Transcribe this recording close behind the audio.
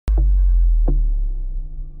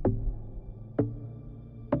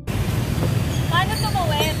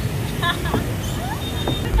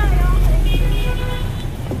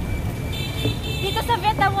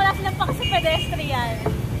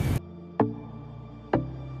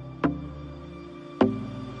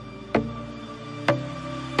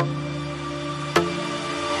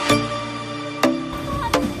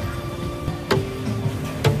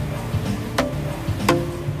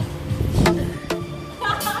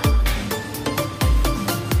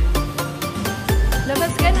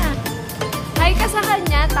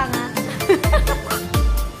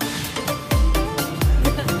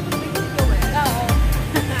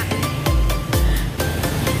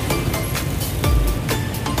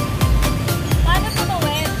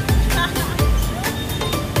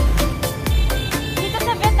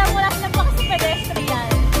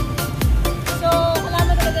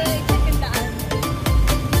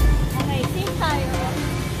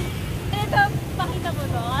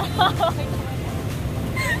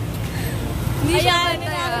Ayan, may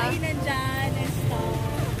mga kainan dyan and stuff.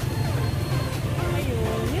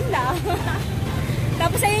 Ayun, yun lang.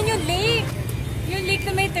 Tapos ayun yung lake. Yung lake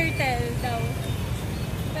na may turtle daw.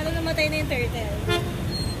 Pero namatay na yung turtle.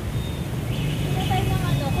 Namatay ng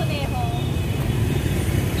ano, kuneho.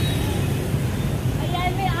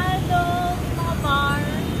 Ayan, may mga bar.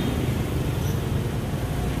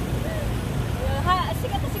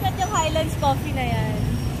 Sikat na sikat yung Highlands Coffee na yan.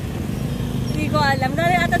 Hindi ko alam.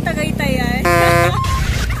 Dali ata Tagaytay yan.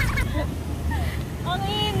 Ang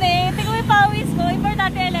init. Tingnan mo yung pawis ko.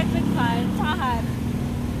 Importante electric fan. Tsaka hat.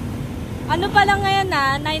 Ano pa lang ngayon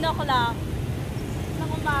na? 9 o'clock.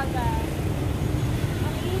 Ng umaga.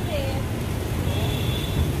 Ang init.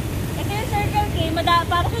 Ito yung Circle K.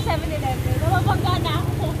 Para sa 7-Eleven. Namabangga na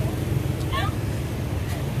ako.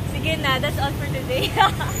 Sige na. That's all for today.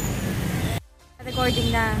 Recording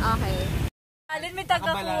na. Okay. Alin may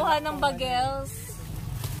tagakuha ng bagels.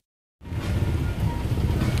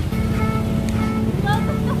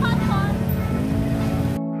 Welcome to Hotpot.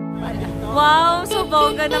 Wow, so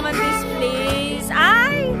bongga naman this place.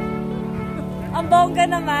 Ay! Ang bongga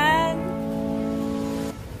naman.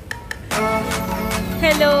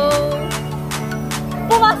 Hello.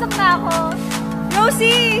 Pumasok na ako.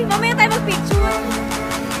 Rosie, mamaya tayo mag-picture.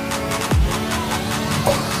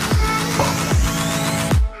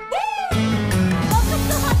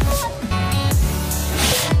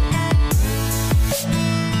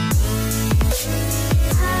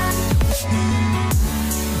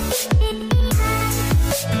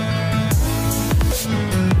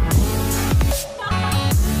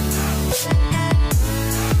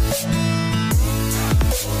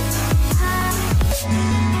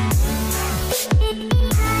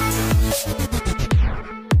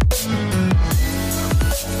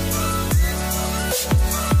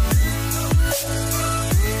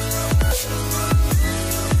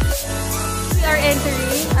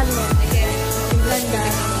 Entering, ano? Ang ganda.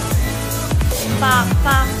 Pak.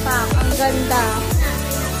 Ang ganda.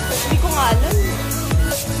 Hindi ko nga alam.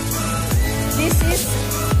 This is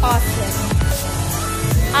awesome.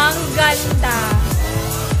 Ang ganda.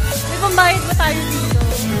 May pambayad ba tayo dito?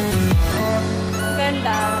 Ang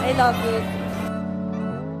ganda. I love it.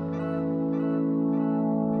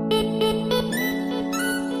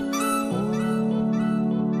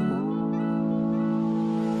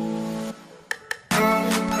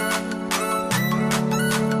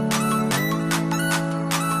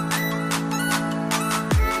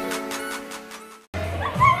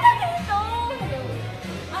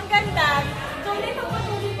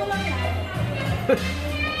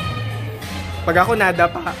 Pag ako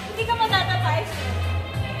nadapa. Hindi ka madadapa.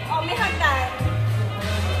 Oh, may hagdan.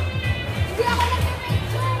 Hindi ako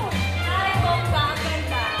nag-picture. Ay, bongga. Ang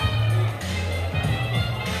ganda.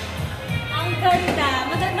 Ang ganda.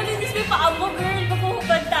 Malinis may paa mo, girl.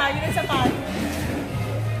 Maghuhubad tayo ng sapatos.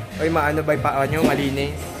 Uy, maano ba yung paa nyo?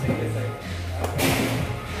 Malinis.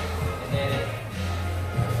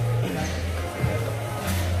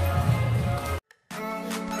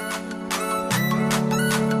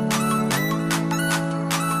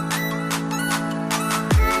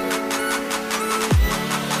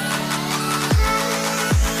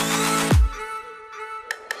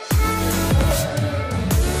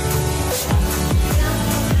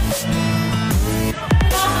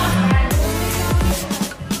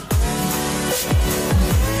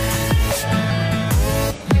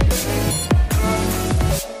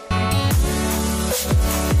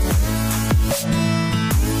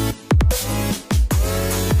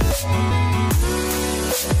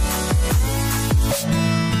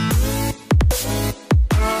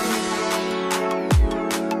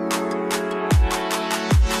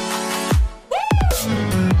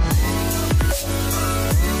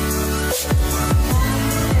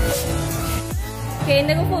 Okay,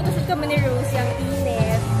 nag-photoshoot kami ni Rosie, ang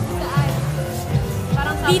init. Saan?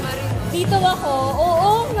 Parang submarine. Dito ako.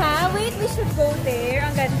 Oo nga. Wait, we should go there.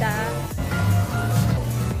 Ang ganda.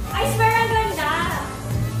 I swear, ang ganda.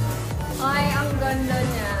 Ay, ang ganda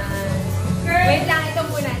niya. Girl. Wait lang, ito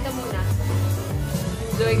muna.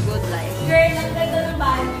 Enjoy good life. Girl, ang ganda ng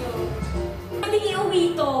banyo. Hindi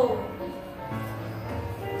iuwi to.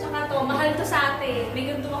 Tsaka to, mahal to sa atin. May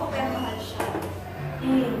ganito ako pero mahal siya.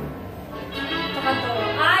 Tsaka to.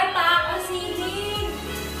 Ay, ang sinig!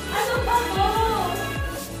 Ano ba to?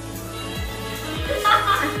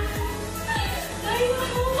 Ay,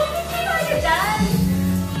 naku! Bakit kaya dyan?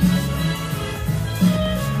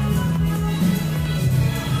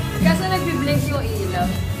 Kaso nagbiblink yung ilaw.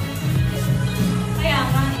 Kaya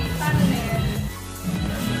nga eh. Paano na yan?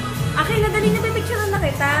 Akin, nadali na pipicture na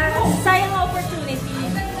kita. Sayang ang opportunity.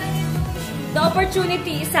 The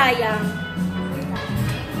opportunity is sayang.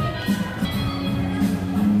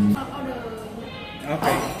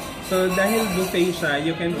 Okay. So, dahil buffet siya,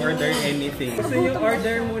 you can order anything. So, yung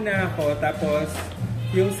order muna ako, tapos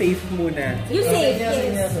yung safe muna. You safe,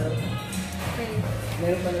 yes. Okay.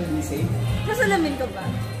 Meron pa ng safe? Kasalamin ko ba?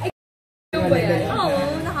 Ay, Yung ba yan? oo,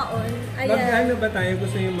 naka-on. Ayan. Mag-ano ba tayo?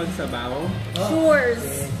 Gusto yung magsabaw? Sure.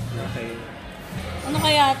 Okay. Ano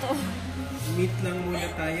kaya to? Meat lang muna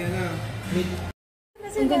tayo na. Meat.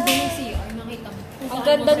 Ang ganda ng CR, nakita mo. Ang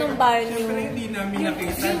ganda ng banyo. Siyempre hindi namin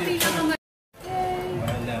nakita dito.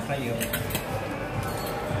 Wala kayo.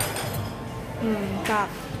 Kak.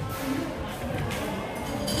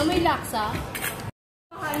 May laksa?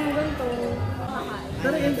 Kakain ng ganito.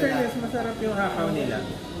 Pero in fairness, masarap yung hakaw nila.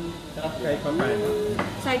 Kahit pa paano.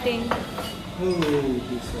 Exciting. Oh,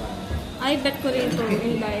 this one. I bet ko rin to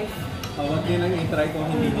in life. Huwag nyo lang i-try kung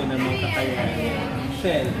hindi nyo naman kakayanin.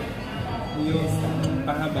 Shell. Yung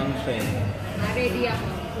pahabang shell. Ready ako.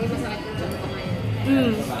 Hindi masakit yung tiyan ko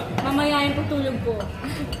ngayon. Mamaya yung pagtulog ko.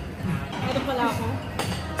 Ito pala ako.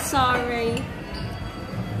 Sorry.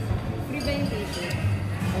 Free ba yung tissue?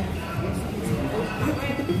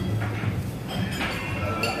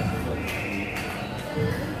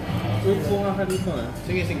 Uy, punga ka dito ah.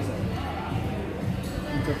 Sige, sige, sir.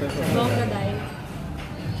 Ito tayo. Bongga dahil.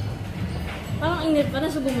 Parang init pa.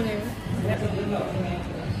 Nasubo mo na yun.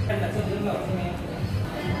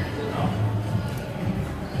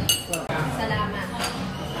 Salamat.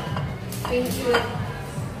 Thank you.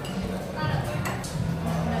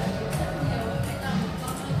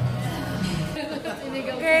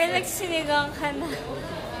 Girl, nagsinigang ka na.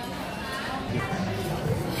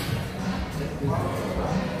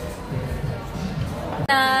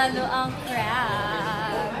 Talo ang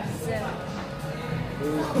crabs.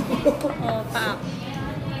 Oh, pak.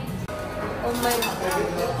 Oh my God.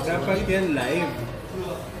 Dapat yan live.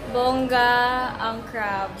 Bongga ang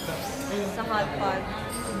crabs sa Hotpot.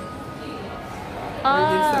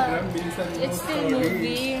 Instagram, bilisan mo. It's still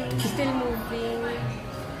moving. Still moving.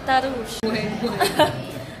 Tarush.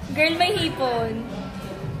 Girl, may hipon.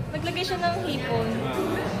 Naglagay siya ng hipon.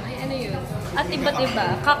 Ay, ano yun? At iba't iba.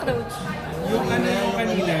 Cockroach. Yung ano yung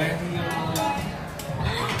kanina,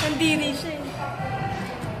 Nandiri siya eh.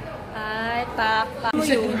 Ay, pak. Mo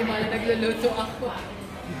Siya, yun. hindi mo nagluluto ako.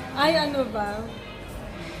 Ay, ano ba?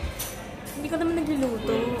 Hindi ko naman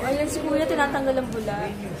nagluluto. Ayan, si Kuya tinatanggal ang bula.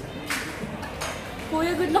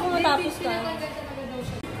 Kuya, good luck kung matapos ka.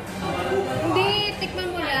 Hindi, tikman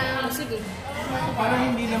mo lang. Sige. parang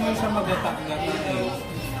hindi naman siya magatak-gatak eh.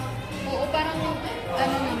 Oo, parang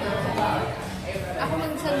ano naman. Ako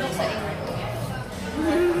magsandok sa inyo.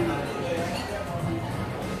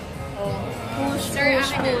 Push, Sir, push,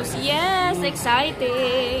 akin na. push. Yes,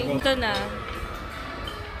 exciting. Ito na.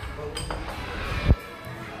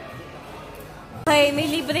 Okay, may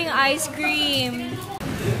libreng ice cream.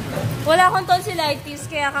 Wala akong tonsillitis,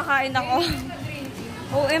 kaya kakain ako.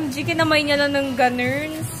 OMG, kinamay niya lang ng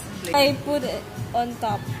ganers. I put it on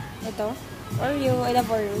top. Ito. Oreo. I love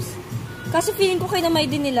Oreos. Kasi feeling ko kinamay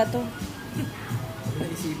din nila to.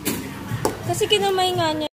 Kasi kinamay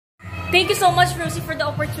nga niya. Thank you so much, Rosie, for the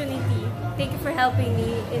opportunity. Thank you for helping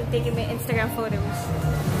me in taking my Instagram photos.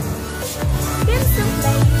 Feels so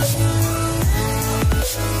nice.